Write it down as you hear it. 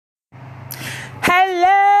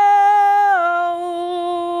Hello.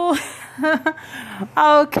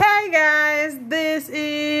 Okay, guys, this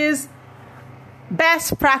is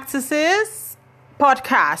Best Practices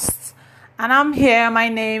Podcast, and I'm here. My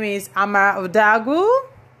name is Amara Odagu.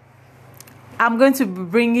 I'm going to be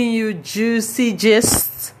bringing you juicy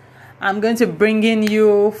gists. I'm going to bring in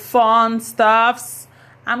you fun stuffs.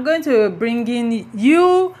 I'm going to bring in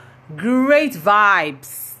you great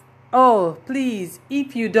vibes. Oh, please,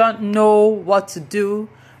 if you don't know what to do,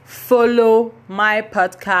 follow my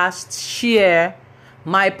podcast, share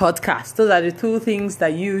my podcast. Those are the two things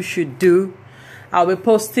that you should do. I'll be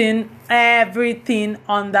posting everything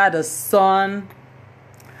under the sun.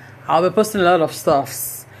 I'll be posting a lot of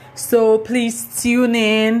stuffs. So please tune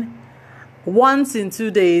in. Once in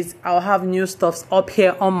 2 days, I'll have new stuffs up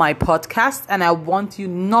here on my podcast, and I want you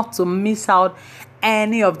not to miss out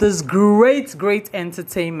any of this great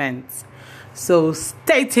entertainment. So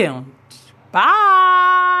stay tuned.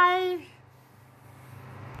 Bye.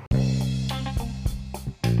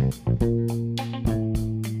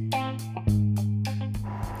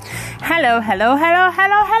 Hello.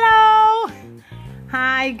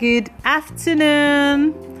 Hi, good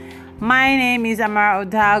afternoon. My name is Amara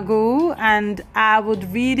Odagu, and I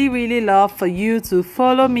would really love for you to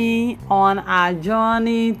follow me on our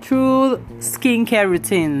journey through skincare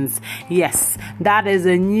routines. Yes, that is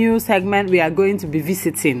a new segment we are going to be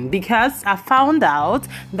visiting, because I found out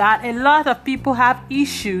that a lot of people have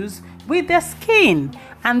issues with their skin,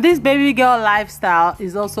 and this baby girl lifestyle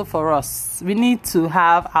is also for us. We need to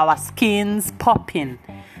have our skins popping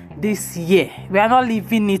this year. We are not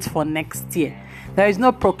leaving it for next year. There is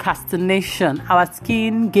no procrastination. Our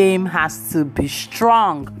skin game has to be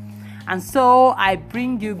strong. And so I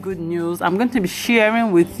bring you good news. I'm going to be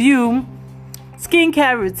sharing with you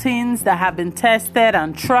skincare routines that have been tested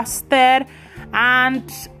and trusted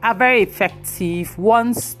and are very effective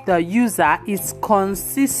once the user is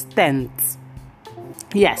consistent.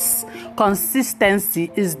 Yes,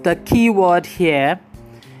 consistency is the key word here.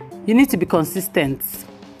 You need to be consistent.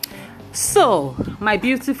 So, my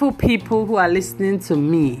beautiful people who are listening to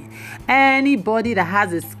me, anybody that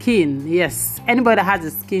has a skin, yes, anybody that has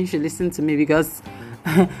a skin should listen to me, because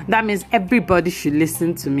that means everybody should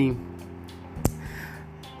listen to me.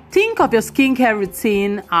 Think of your skincare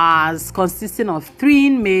routine as consisting of 3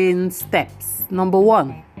 main steps. Number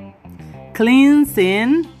 1,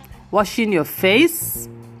 cleansing, washing your face.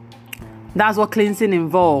 That's what cleansing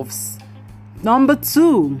involves. Number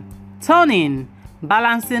 2, toning,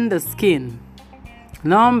 balancing the skin.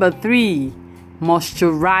 Number 3,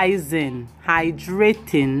 moisturizing,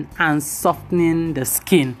 hydrating, and softening the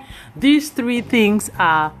skin. These 3 things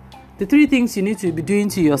are the 3 things you need to be doing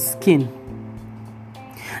to your skin.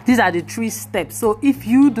 These are the 3 steps. So if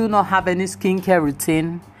you do not have any skincare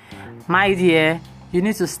routine, my dear, you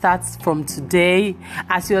need to start from today,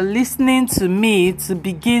 as you're listening to me, to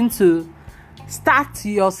begin to start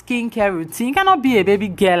your skincare routine. You cannot be a baby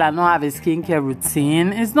girl and not have a skincare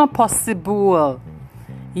routine. It's not possible.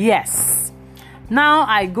 Yes. Now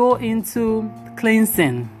I go into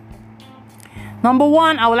cleansing. Number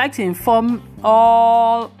 1, I would like to inform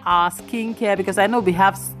all our skincare, because I know we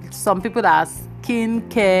have some people that are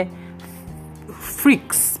skincare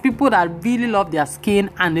freaks, people that really love their skin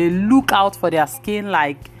and they look out for their skin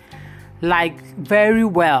like very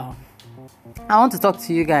well. I want to talk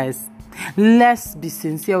to you guys. Let's be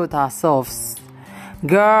sincere with ourselves.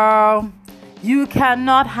 Girl, you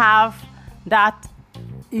cannot have that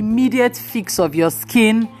immediate fix of your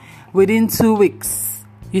skin within 2 weeks.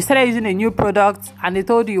 You started using a new product and they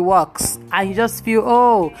told you it works, and you just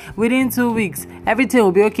feel, within 2 weeks everything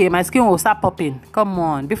will be okay, my skin will start popping. Come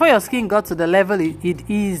on, before your skin got to the level it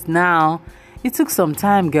is now, it took some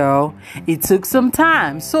time, girl. It took some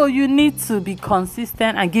time. So you need to be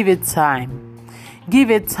consistent and give it time.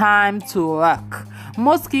 Give it time to work.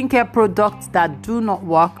 Most skincare products that do not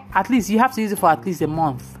work, at least you have to use it for at least a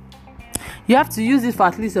month. You have to use it for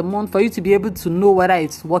at least a month for you to be able to know whether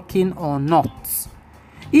it's working or not.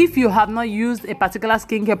 If you have not used a particular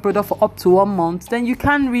skincare product for up to 1 month, then you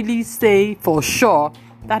can't really say for sure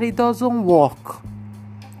that it doesn't work.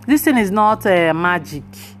 This thing is not magic.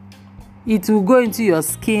 It will go into your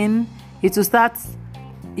skin. It will start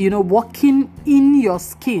working in your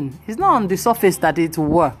skin. It's not on the surface that it will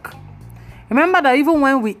work. Remember that even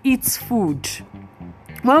when we eat food,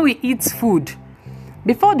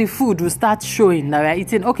 before the food will start showing that we are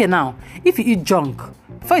eating, okay, now, if you eat junk,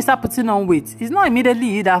 before you start putting on weight, it's not immediately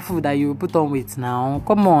eat that food that you put on weight now.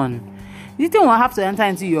 Come on. You think will have to enter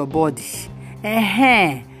into your body.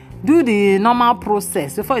 Do the normal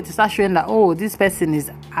process before it starts showing that, this person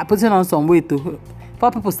is putting on some weight to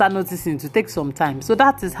before people start noticing, to take some time. So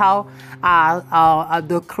that is how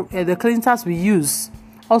the cleansers we use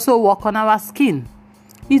also work on our skin.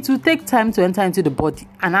 It will take time to enter into the body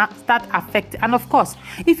and start affecting. And of course,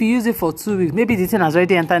 if you use it for 2 weeks, maybe the thing has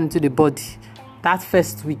already entered into the body that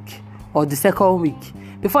first week or the second week.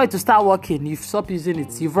 Before it will start working, you've stopped using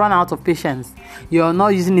it. You've run out of patience. You're not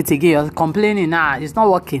using it again. You're complaining, it's not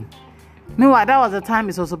working. Meanwhile, that was the time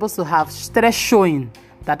it was supposed to have stress showing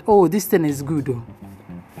that, oh, this thing is good. Oh.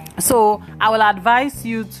 So I will advise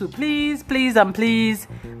you to please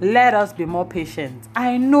let us be more patient.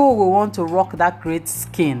 I know we want to rock that great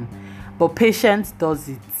skin, but patience does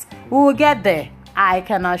it. We will get there, I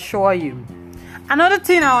can assure you. Another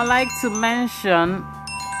thing I would like to mention,